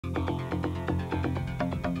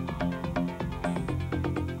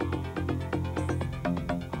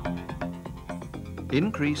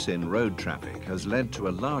Increase in road traffic has led to a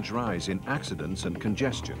large rise in accidents and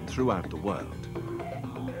congestion throughout the world.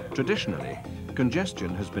 Traditionally,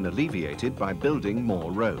 congestion has been alleviated by building more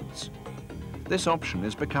roads. This option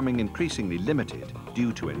is becoming increasingly limited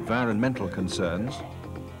due to environmental concerns,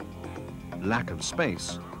 lack of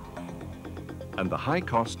space, and the high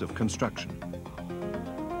cost of construction.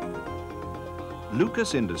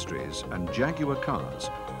 Lucas Industries and Jaguar Cars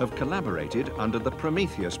have collaborated under the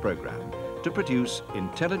Prometheus program to produce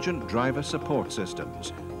intelligent driver support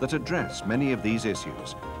systems that address many of these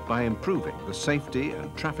issues by improving the safety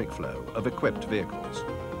and traffic flow of equipped vehicles.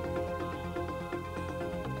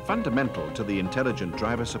 Fundamental to the intelligent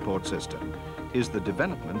driver support system is the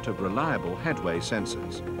development of reliable headway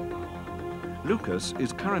sensors. Lucas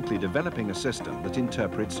is currently developing a system that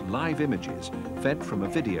interprets live images fed from a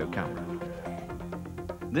video camera.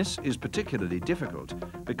 This is particularly difficult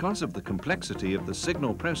because of the complexity of the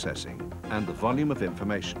signal processing and the volume of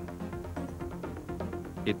information.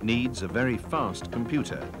 It needs a very fast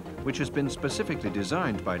computer, which has been specifically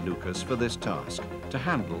designed by Lucas for this task to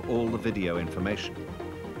handle all the video information.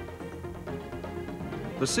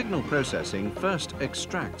 The signal processing first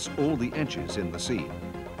extracts all the edges in the scene.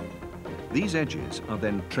 These edges are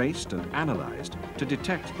then traced and analyzed to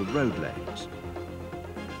detect the road lanes.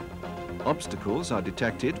 Obstacles are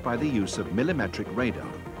detected by the use of millimetric radar.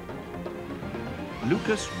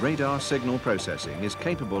 Lucas radar signal processing is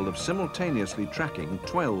capable of simultaneously tracking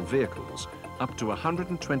 12 vehicles up to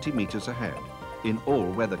 120 meters ahead in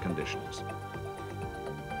all weather conditions.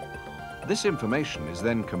 This information is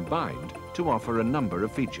then combined to offer a number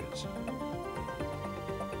of features.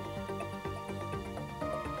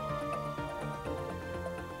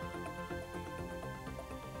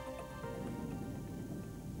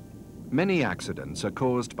 Many accidents are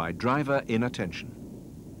caused by driver inattention.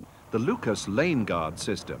 The Lucas Lane Guard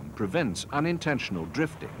system prevents unintentional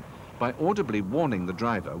drifting by audibly warning the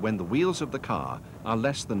driver when the wheels of the car are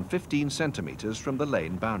less than 15 centimeters from the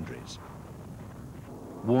lane boundaries.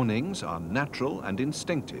 Warnings are natural and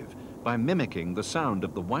instinctive by mimicking the sound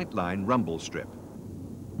of the white line rumble strip.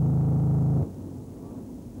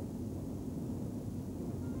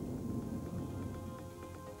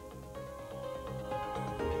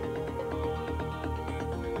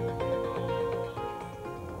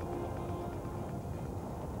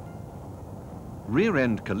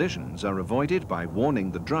 Rear-end collisions are avoided by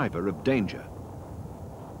warning the driver of danger.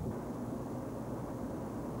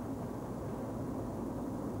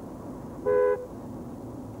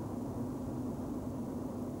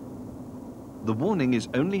 The warning is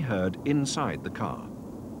only heard inside the car.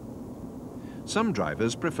 Some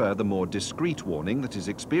drivers prefer the more discreet warning that is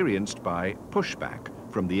experienced by pushback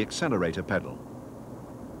from the accelerator pedal.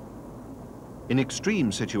 In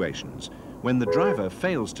extreme situations, when the driver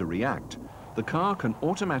fails to react, the car can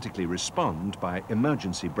automatically respond by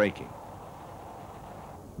emergency braking.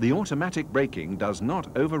 The automatic braking does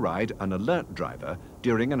not override an alert driver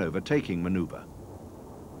during an overtaking maneuver.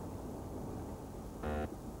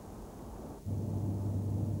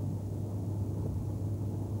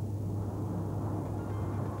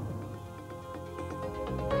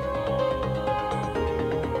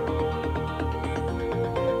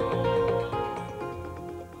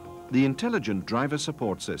 The intelligent driver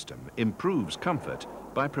support system improves comfort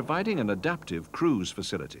by providing an adaptive cruise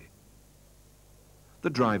facility. The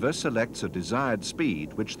driver selects a desired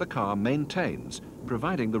speed which the car maintains,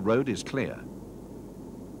 providing the road is clear.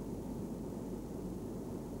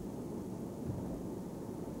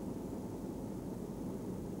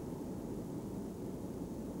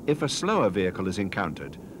 If a slower vehicle is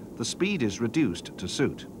encountered, the speed is reduced to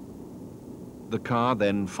suit. The car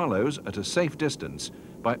then follows at a safe distance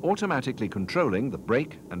by automatically controlling the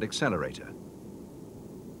brake and accelerator.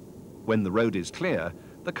 When the road is clear,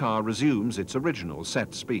 the car resumes its original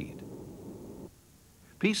set speed.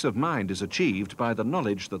 Peace of mind is achieved by the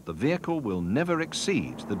knowledge that the vehicle will never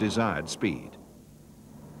exceed the desired speed.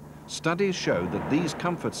 Studies show that these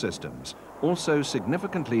comfort systems also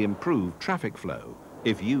significantly improve traffic flow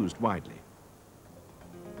if used widely.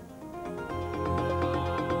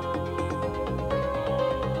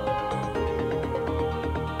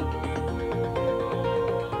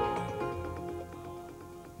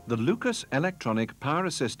 The Lucas electronic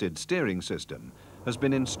power-assisted steering system has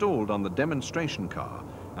been installed on the demonstration car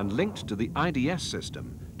and linked to the IDS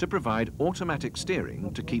system to provide automatic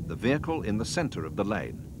steering to keep the vehicle in the center of the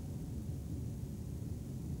lane.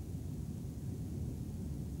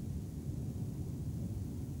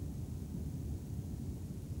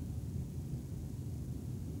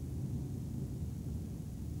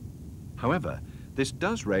 However, this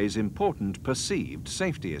does raise important perceived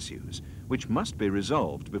safety issues, which must be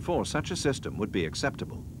resolved before such a system would be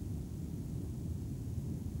acceptable.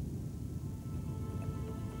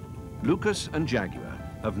 Lucas and Jaguar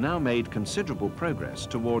have now made considerable progress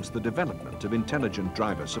towards the development of intelligent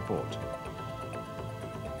driver support.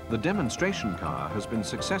 The demonstration car has been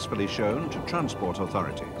successfully shown to transport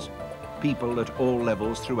authorities, people at all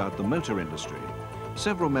levels throughout the motor industry,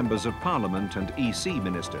 several members of Parliament and EC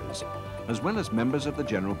ministers, as well as members of the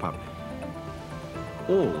general public.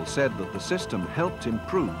 All said that the system helped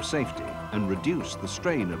improve safety and reduce the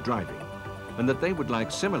strain of driving, and that they would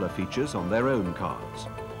like similar features on their own cars.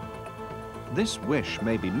 This wish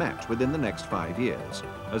may be met within the next 5 years,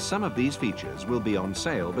 as some of these features will be on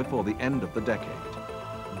sale before the end of the decade,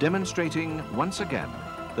 demonstrating once again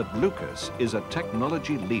that Lucas is a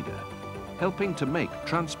technology leader, helping to make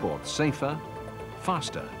transport safer,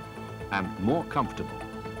 faster, and more comfortable.